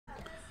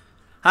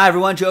Hi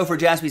everyone, Joe for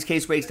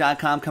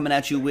JaspysCaseBreaks.com coming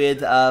at you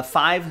with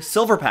 5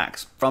 silver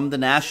packs from the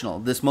National,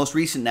 this most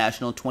recent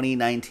National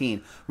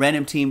 2019.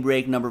 Random team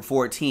break number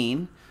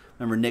 14.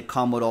 Remember, Nick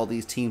comboed all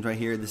these teams right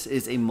here. This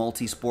is a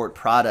multi-sport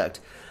product.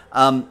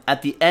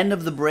 At the end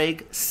of the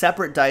break,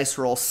 separate dice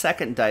roll,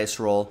 second dice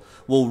roll,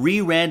 we'll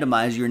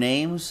re-randomize your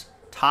names.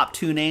 Top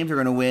 2 names are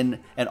going to win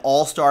an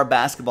all-star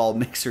basketball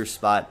mixer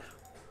spot,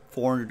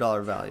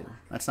 $400 value.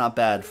 That's not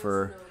bad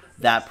for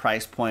that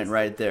price point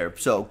right there.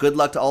 So good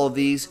luck to all of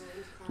these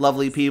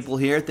lovely people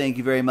here. Thank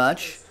you very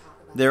much.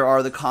 There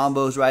are the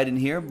combos right in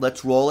here.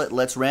 Let's roll it.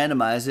 Let's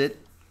randomize it.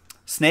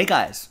 Snake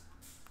Eyes.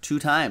 2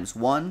 times.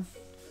 1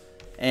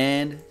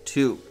 and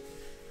 2.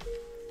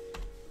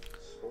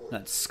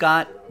 That's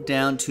Scott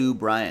down to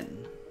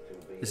Brian.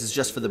 This is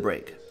just for the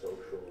break.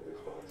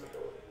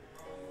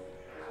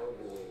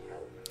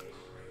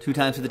 2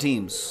 times for the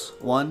teams.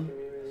 1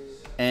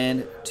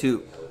 and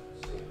 2.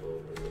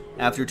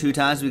 After 2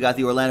 times, we got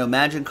the Orlando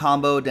Magic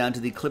combo down to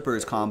the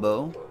Clippers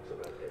combo.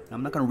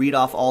 I'm not going to read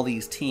off all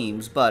these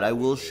teams, but I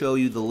will show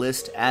you the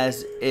list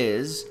as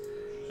is,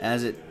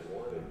 as it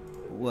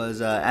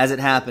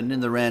happened in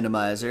the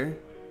randomizer,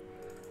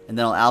 and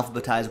then I'll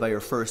alphabetize by your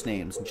first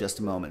names in just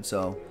a moment.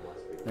 So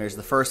there's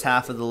the first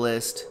half of the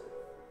list,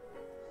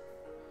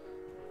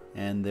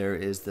 and there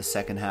is the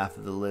second half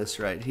of the list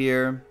right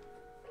here.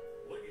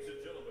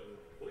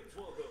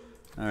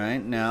 All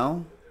right,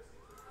 now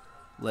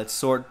let's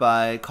sort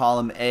by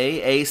column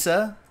A.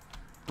 Asa,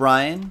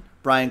 Brian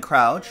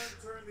Crouch,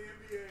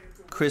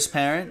 Chris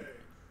Parent,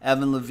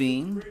 Evan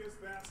Levine,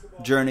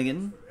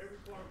 Jernigan,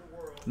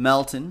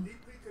 Melton,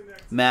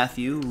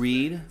 Matthew,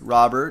 Reed,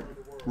 Robert,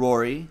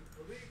 Rory,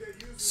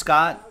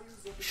 Scott,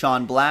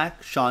 Sean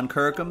Black, Sean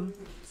Kirkham,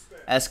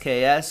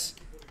 SKS,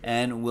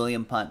 and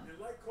William Punt.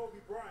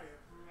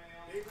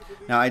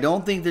 Now, I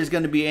don't think there's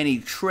going to be any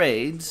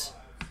trades,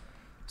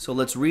 so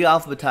let's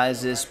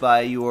re-alphabetize this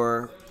by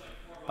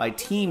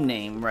team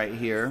name right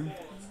here.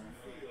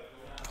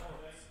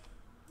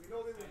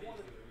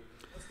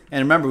 And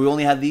remember, we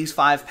only have these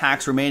 5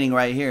 packs remaining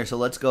right here, so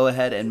let's go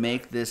ahead and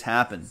make this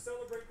happen.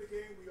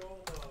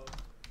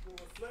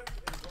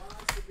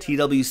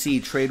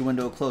 TWC, trade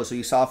window closed. So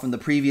you saw from the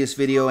previous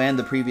video and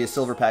the previous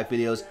silver pack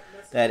videos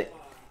that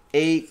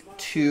 8,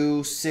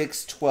 2,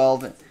 6,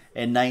 12,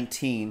 and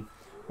 19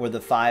 were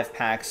the 5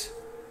 packs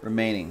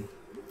remaining.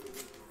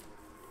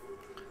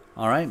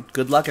 All right,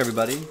 good luck,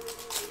 everybody.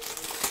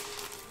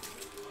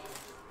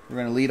 We're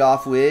going to lead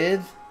off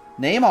with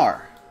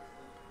Neymar.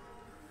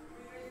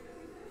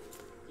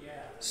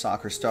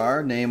 Soccer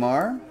star,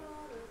 Neymar.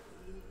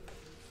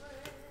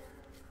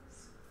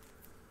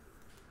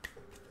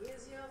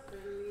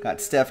 Got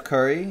Steph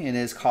Curry in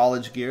his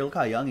college gear. Look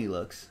how young he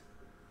looks.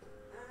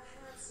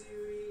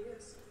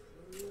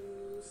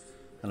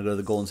 I'll go to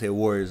the Golden State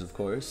Warriors, of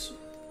course.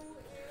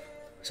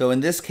 So in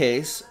this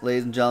case,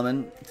 ladies and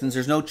gentlemen, since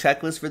there's no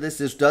checklist for this,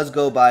 this does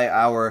go by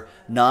our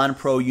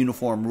non-pro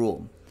uniform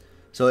rule.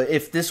 So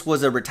if this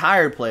was a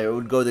retired player, it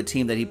would go to the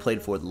team that he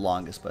played for the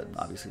longest, but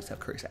obviously Steph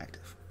Curry's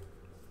active.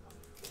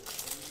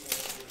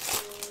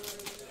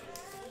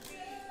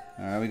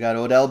 All right, we got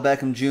Odell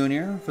Beckham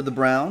Jr. for the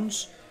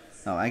Browns.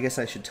 Now, I guess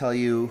I should tell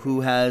you who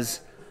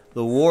has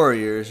the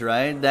Warriors,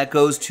 right? That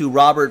goes to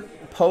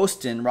Robert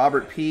Poston,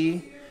 Robert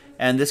P.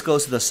 And this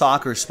goes to the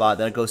soccer spot.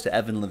 That goes to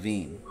Evan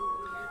Levine.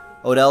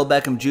 Odell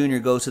Beckham Jr.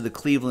 goes to the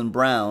Cleveland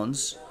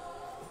Browns.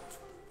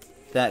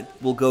 That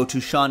will go to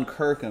Sean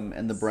Kirkham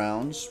and the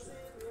Browns.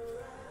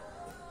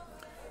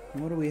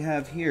 And what do we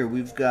have here?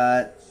 We've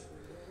got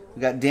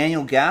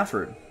Daniel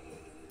Gafford.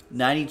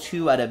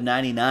 92 out of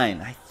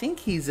 99. I think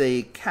he's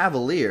a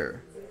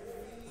Cavalier.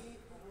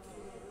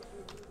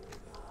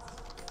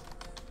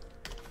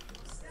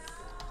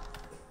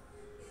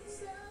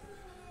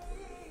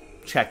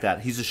 Check that.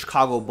 He's a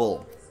Chicago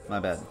Bull. My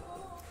bad.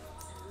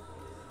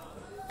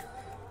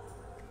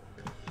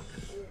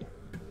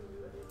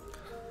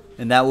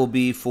 And that will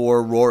be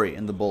for Rory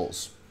and the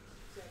Bulls.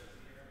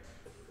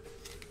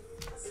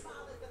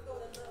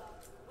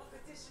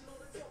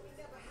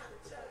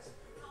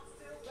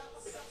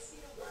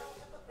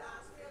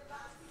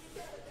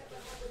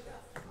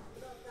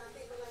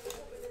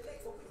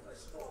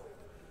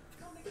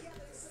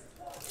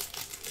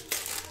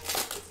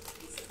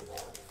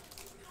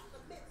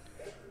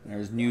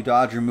 There's new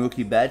Dodger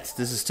Mookie Betts.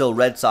 This is still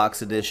Red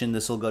Sox edition.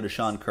 This will go to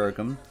Sean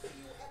Kirkham.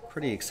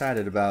 Pretty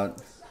excited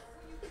about,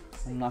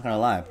 I'm not going to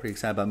lie, pretty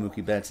excited about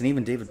Mookie Betts. And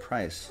even David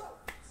Price,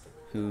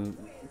 who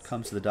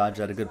comes to the Dodgers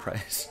at a good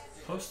price.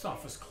 Post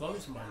office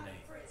closed Monday.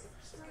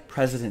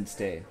 President's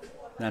Day.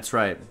 That's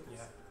right.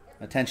 Yeah.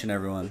 Attention,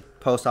 everyone.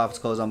 Post office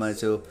closed on Monday,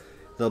 too.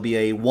 There'll be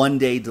a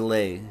 1-day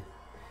delay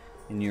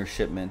in your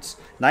shipments.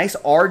 Nice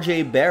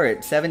R.J.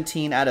 Barrett,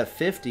 17 out of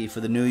 50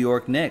 for the New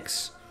York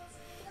Knicks.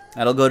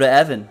 That'll go to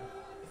Evan.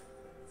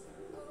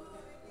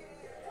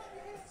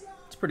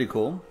 It's pretty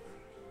cool.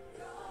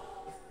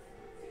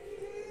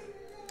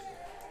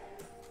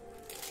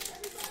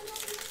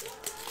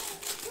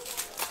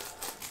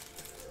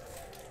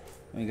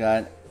 We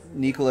got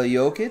Nikola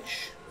Jokic.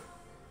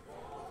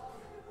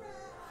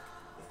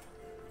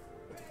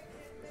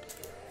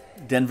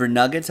 Denver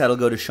Nuggets, that'll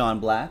go to Sean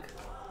Black.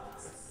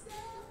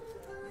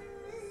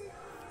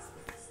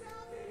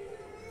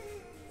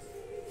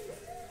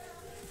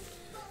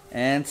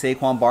 And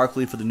Saquon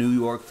Barkley for the New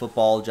York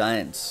Football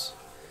Giants.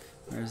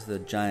 There's the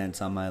Giants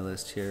on my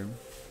list here.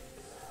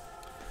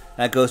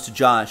 That goes to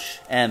Josh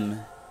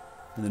M.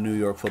 for the New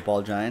York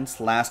Football Giants.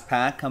 Last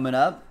pack coming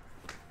up.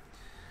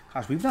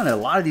 Gosh, we've done a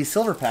lot of these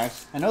silver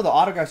packs. I know the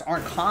autographs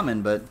aren't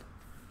common, but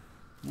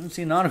I haven't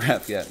seen an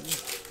autograph yet.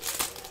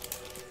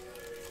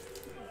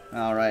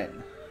 All right.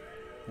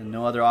 And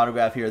no other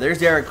autograph here. There's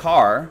Derek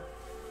Carr.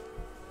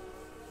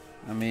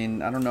 I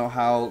mean, I don't know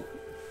how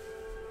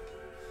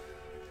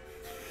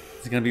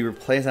it's going to be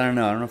replaced. I don't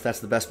know. I don't know if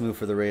that's the best move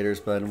for the Raiders,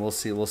 but we'll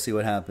see. We'll see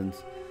what happens.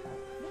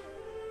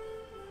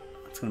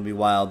 It's going to be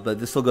wild. But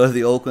this will go to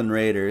the Oakland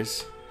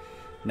Raiders.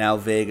 Now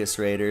Vegas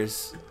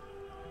Raiders.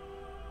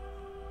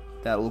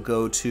 That will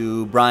go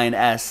to Brian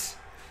S.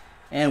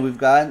 And we've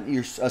got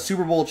your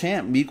Super Bowl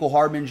champ, Mecole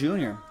Hardman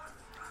Jr.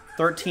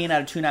 13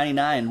 out of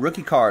 299.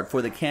 Rookie card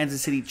for the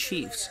Kansas City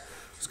Chiefs.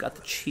 Who's got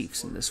the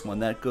Chiefs in this one?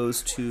 That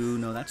goes to,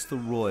 no, that's the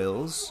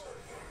Royals.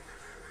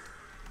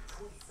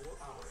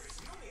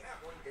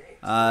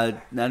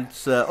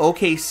 That's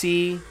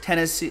OKC,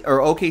 Tennessee, or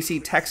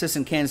OKC, Texas,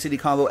 and Kansas City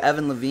combo,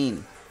 Evan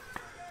Levine.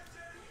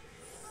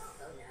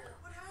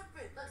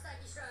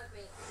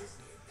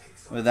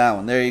 With that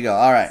one. There you go.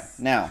 All right.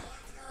 Now,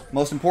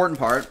 most important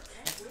part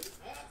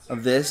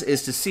of this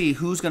is to see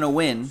who's going to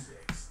win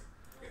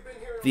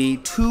the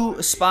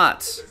 2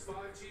 spots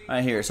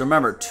right here. So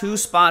remember, 2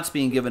 spots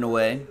being given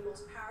away.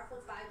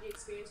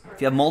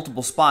 If you have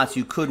multiple spots,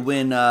 you could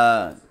win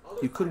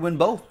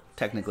both,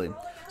 technically.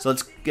 So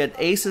let's get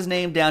Ace's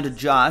name down to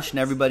Josh and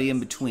everybody in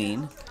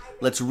between.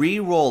 Let's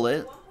re-roll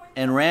it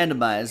and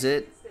randomize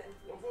it.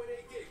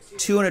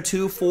 2 and a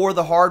 2 for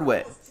the hard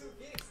way.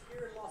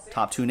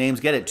 Top 2 names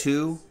get it.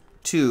 2,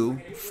 2,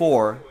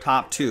 4,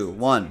 top 2.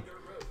 1,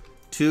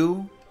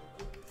 2,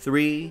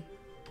 3,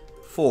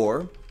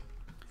 4.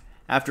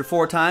 After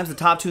 4 times, the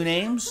top 2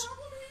 names.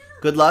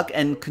 Good luck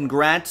and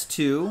congrats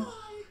to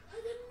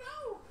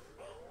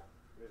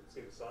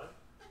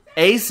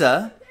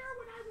Asa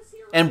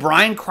and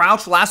Brian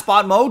Crouch, last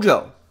spot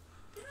mojo.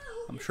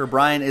 I'm sure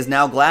Brian is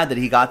now glad that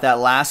he got that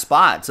last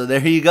spot. So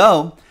there you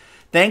go.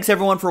 Thanks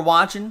everyone for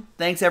watching.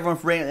 Thanks everyone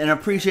for bringing, and I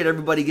appreciate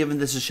everybody giving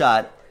this a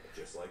shot.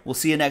 We'll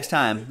see you next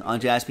time on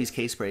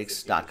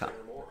JaspysCaseBreaks.com.